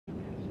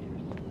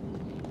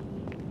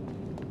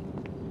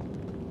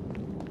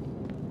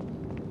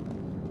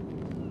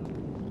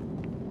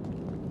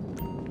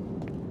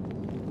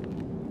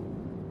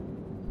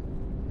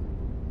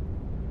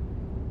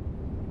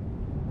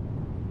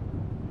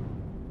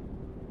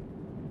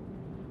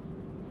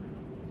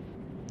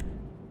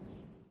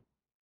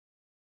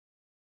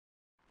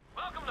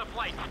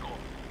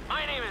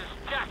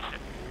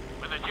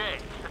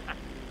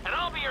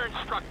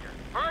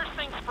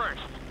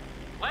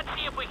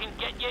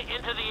it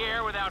into the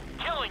air without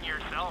killing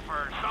yourself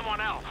or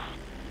someone else.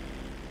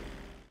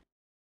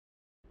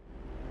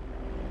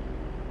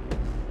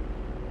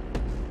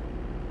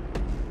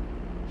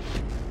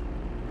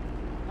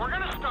 We're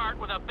gonna start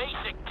with a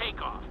basic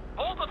takeoff.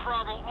 Hold the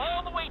throttle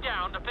all the way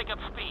down to pick up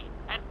speed,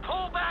 and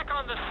pull back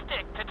on the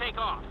stick to take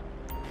off.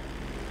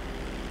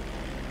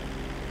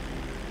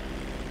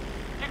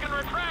 You can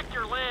retract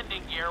your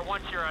landing gear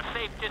once you're a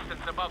safe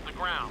distance above the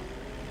ground.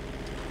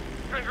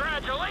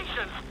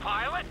 Congratulations,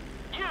 pilot!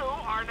 You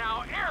are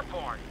now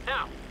airborne.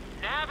 Now,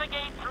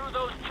 navigate through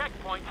those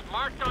checkpoints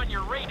marked on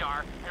your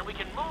radar, and we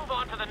can move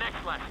on to the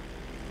next lesson.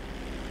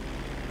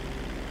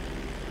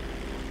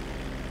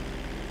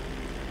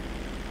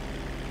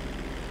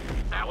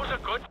 That was a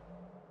good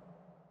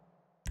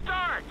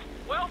start.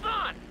 Well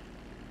done.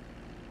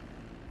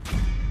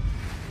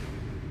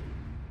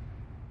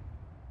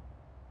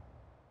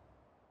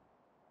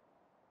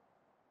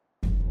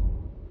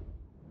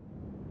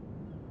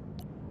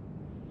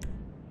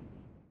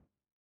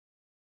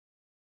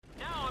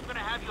 Now I'm going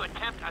to have you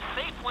attempt a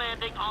safe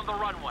landing on the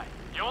runway.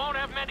 You won't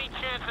have many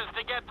chances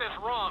to get this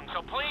wrong,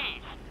 so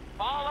please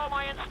follow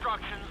my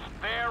instructions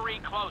very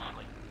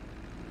closely.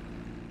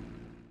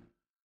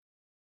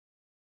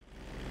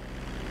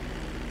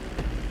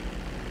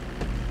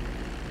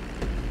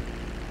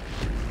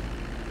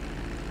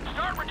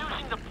 Start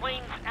reducing the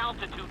plane's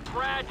altitude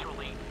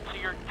gradually so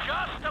you're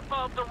just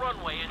above the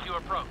runway as you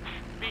approach.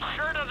 Be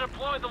sure to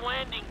deploy the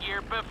landing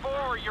gear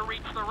before you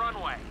reach the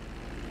runway.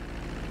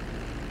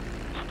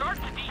 Start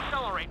to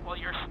decelerate while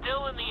you're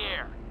still in the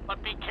air,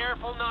 but be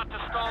careful not to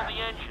stall the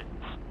engines.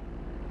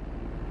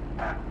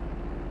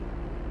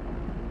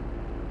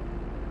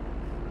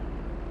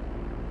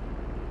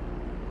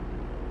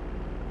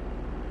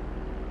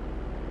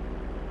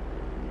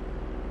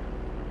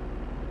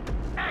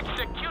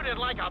 Executed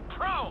like a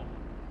pro!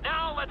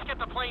 Now let's get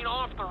the plane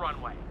off the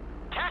runway.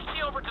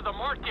 Taxi over to the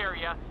marked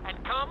area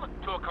and come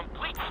to a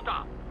complete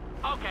stop.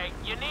 Okay,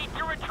 you need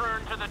to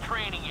return to the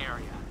training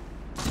area.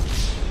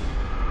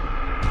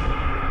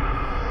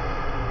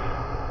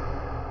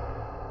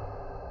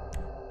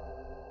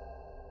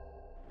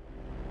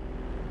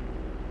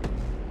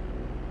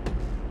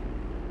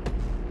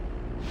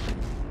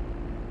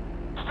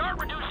 Start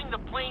reducing the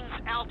plane's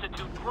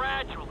altitude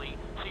gradually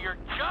so you're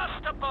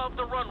just above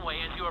the runway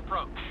as you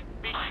approach.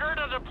 Be sure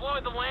to deploy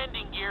the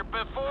landing gear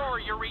before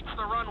you reach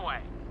the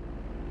runway.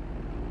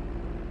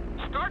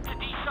 Start to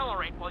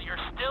decelerate while you're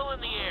still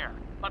in the air,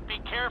 but be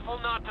careful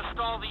not to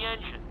stall the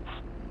engines.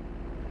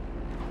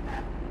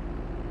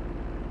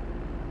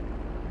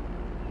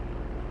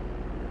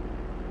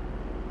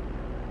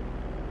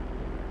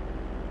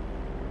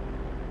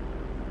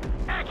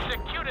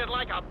 Executed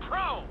like a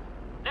pro!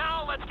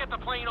 Now let's get the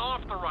plane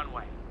off the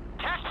runway.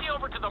 Taxi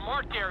over to the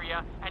marked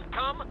area and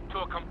come to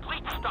a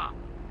complete stop.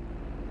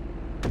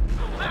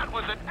 That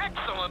was an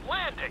excellent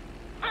landing.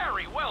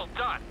 Very well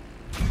done.